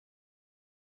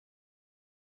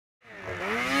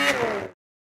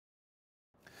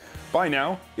By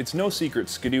now, it's no secret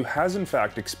Ski-Doo has in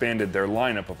fact expanded their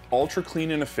lineup of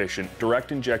ultra-clean and efficient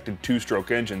direct-injected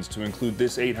two-stroke engines to include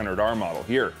this 800R model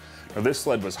here. Now this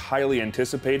sled was highly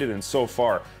anticipated and so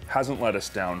far hasn't let us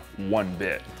down one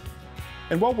bit.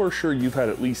 And while we're sure you've had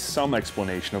at least some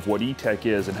explanation of what E-TEC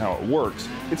is and how it works,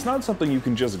 it's not something you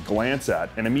can just glance at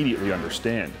and immediately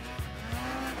understand.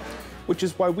 Which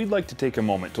is why we'd like to take a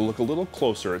moment to look a little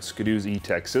closer at Ski-Doo's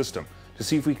E-TEC system to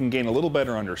see if we can gain a little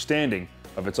better understanding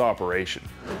of its operation.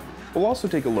 We'll also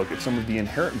take a look at some of the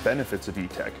inherent benefits of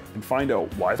E-TEC and find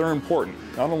out why they're important,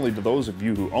 not only to those of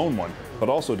you who own one, but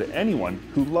also to anyone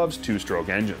who loves two-stroke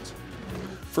engines.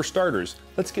 For starters,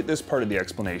 let's get this part of the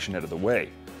explanation out of the way.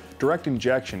 Direct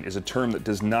injection is a term that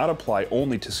does not apply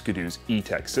only to Ski-Doo's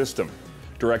E-TEC system.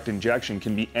 Direct injection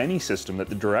can be any system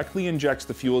that directly injects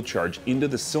the fuel charge into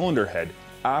the cylinder head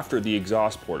after the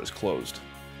exhaust port is closed.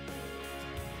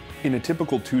 In a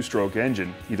typical two-stroke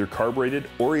engine, either carbureted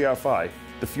or EFI,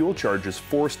 the fuel charge is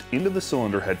forced into the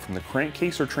cylinder head from the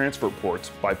crankcase or transfer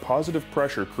ports by positive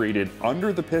pressure created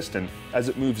under the piston as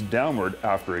it moves downward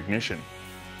after ignition.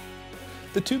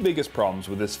 The two biggest problems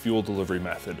with this fuel delivery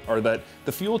method are that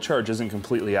the fuel charge isn't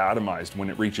completely atomized when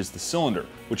it reaches the cylinder,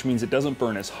 which means it doesn't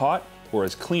burn as hot or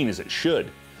as clean as it should.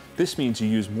 This means you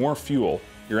use more fuel,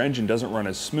 your engine doesn't run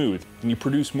as smooth, and you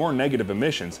produce more negative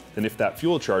emissions than if that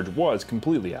fuel charge was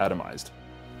completely atomized.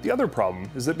 The other problem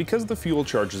is that because the fuel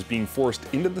charge is being forced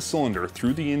into the cylinder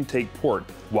through the intake port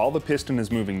while the piston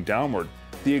is moving downward,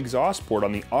 the exhaust port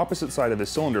on the opposite side of the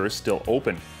cylinder is still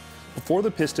open. Before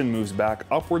the piston moves back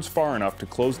upwards far enough to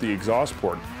close the exhaust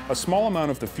port, a small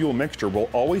amount of the fuel mixture will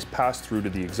always pass through to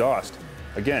the exhaust.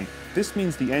 Again, this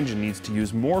means the engine needs to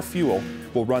use more fuel,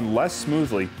 will run less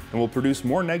smoothly, and will produce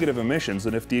more negative emissions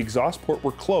than if the exhaust port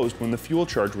were closed when the fuel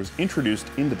charge was introduced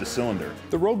into the cylinder.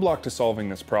 The roadblock to solving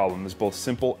this problem is both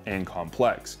simple and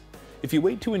complex. If you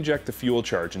wait to inject the fuel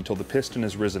charge until the piston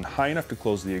has risen high enough to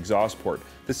close the exhaust port,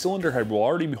 the cylinder head will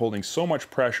already be holding so much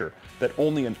pressure that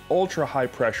only an ultra-high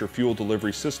pressure fuel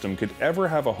delivery system could ever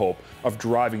have a hope of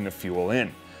driving the fuel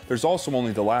in. There's also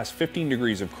only the last 15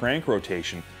 degrees of crank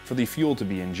rotation for the fuel to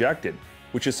be injected,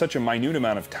 which is such a minute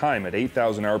amount of time at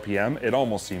 8,000 RPM it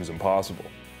almost seems impossible.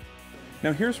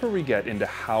 Now here's where we get into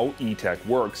how E-TEC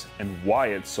works and why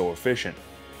it's so efficient.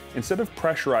 Instead of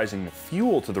pressurizing the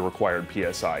fuel to the required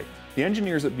PSI, the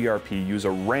engineers at BRP use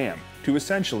a ram to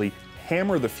essentially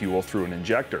hammer the fuel through an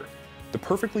injector. The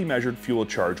perfectly measured fuel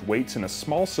charge waits in a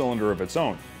small cylinder of its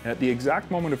own, and at the exact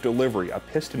moment of delivery, a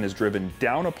piston is driven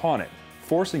down upon it,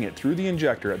 forcing it through the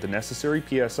injector at the necessary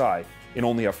PSI in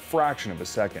only a fraction of a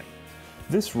second.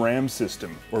 This ram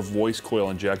system, or voice coil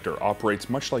injector, operates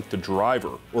much like the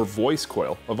driver, or voice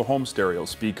coil, of a home stereo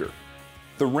speaker.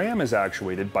 The ram is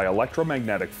actuated by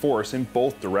electromagnetic force in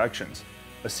both directions.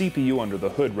 A CPU under the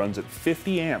hood runs at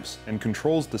 50 amps and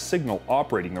controls the signal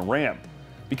operating the ram.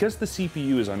 Because the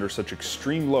CPU is under such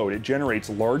extreme load, it generates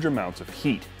large amounts of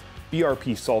heat.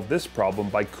 BRP solved this problem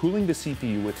by cooling the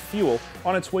CPU with fuel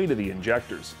on its way to the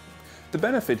injectors. The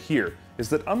benefit here is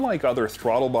that unlike other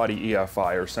throttle body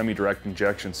EFI or semi-direct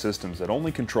injection systems that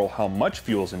only control how much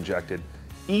fuel is injected,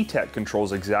 E-TEC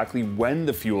controls exactly when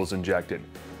the fuel is injected.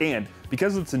 And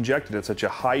because it's injected at such a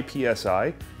high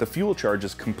PSI, the fuel charge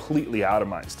is completely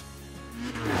atomized.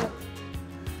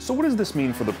 So what does this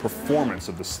mean for the performance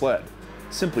of the sled?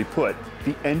 Simply put,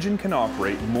 the engine can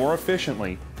operate more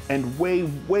efficiently and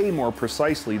way more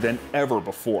precisely than ever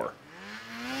before.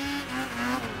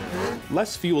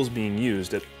 Less fuel is being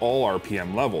used at all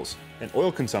RPM levels, and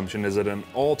oil consumption is at an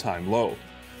all-time low.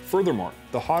 Furthermore,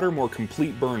 the hotter, more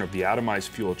complete burn of the atomized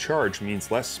fuel charge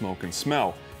means less smoke and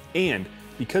smell, and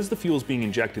because the fuel is being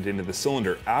injected into the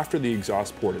cylinder after the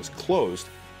exhaust port is closed,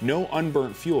 no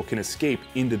unburnt fuel can escape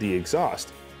into the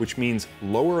exhaust, which means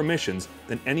lower emissions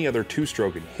than any other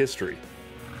two-stroke in history.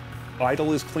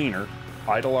 Idle is cleaner,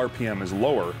 idle RPM is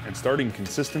lower, and starting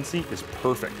consistency is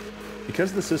perfect.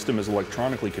 Because the system is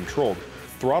electronically controlled,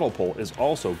 throttle pull is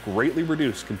also greatly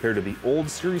reduced compared to the old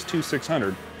Series 2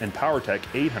 600 and PowerTech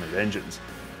 800 engines.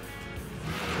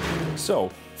 So,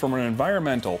 from an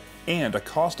environmental and a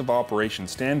cost of operation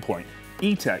standpoint,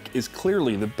 E-TEC is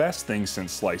clearly the best thing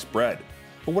since sliced bread.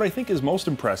 But what I think is most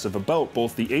impressive about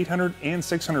both the 800 and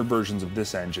 600 versions of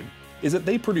this engine is that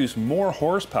they produce more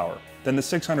horsepower than the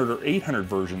 600 or 800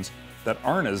 versions that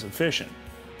aren't as efficient.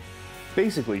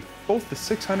 Basically, both the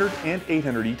 600 and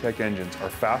 800 E-TEC engines are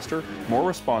faster, more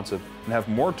responsive, and have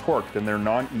more torque than their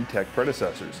non-E-TEC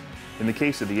predecessors. In the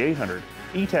case of the 800,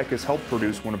 E-TEC has helped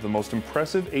produce one of the most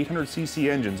impressive 800cc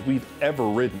engines we've ever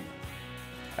ridden.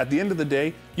 At the end of the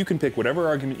day, you can pick whatever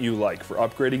argument you like for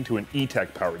upgrading to an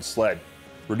E-TEC powered sled.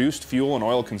 Reduced fuel and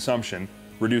oil consumption,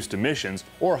 reduced emissions,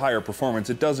 or higher performance,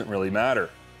 it doesn't really matter.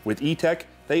 With E-TEC,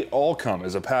 they all come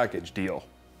as a package deal.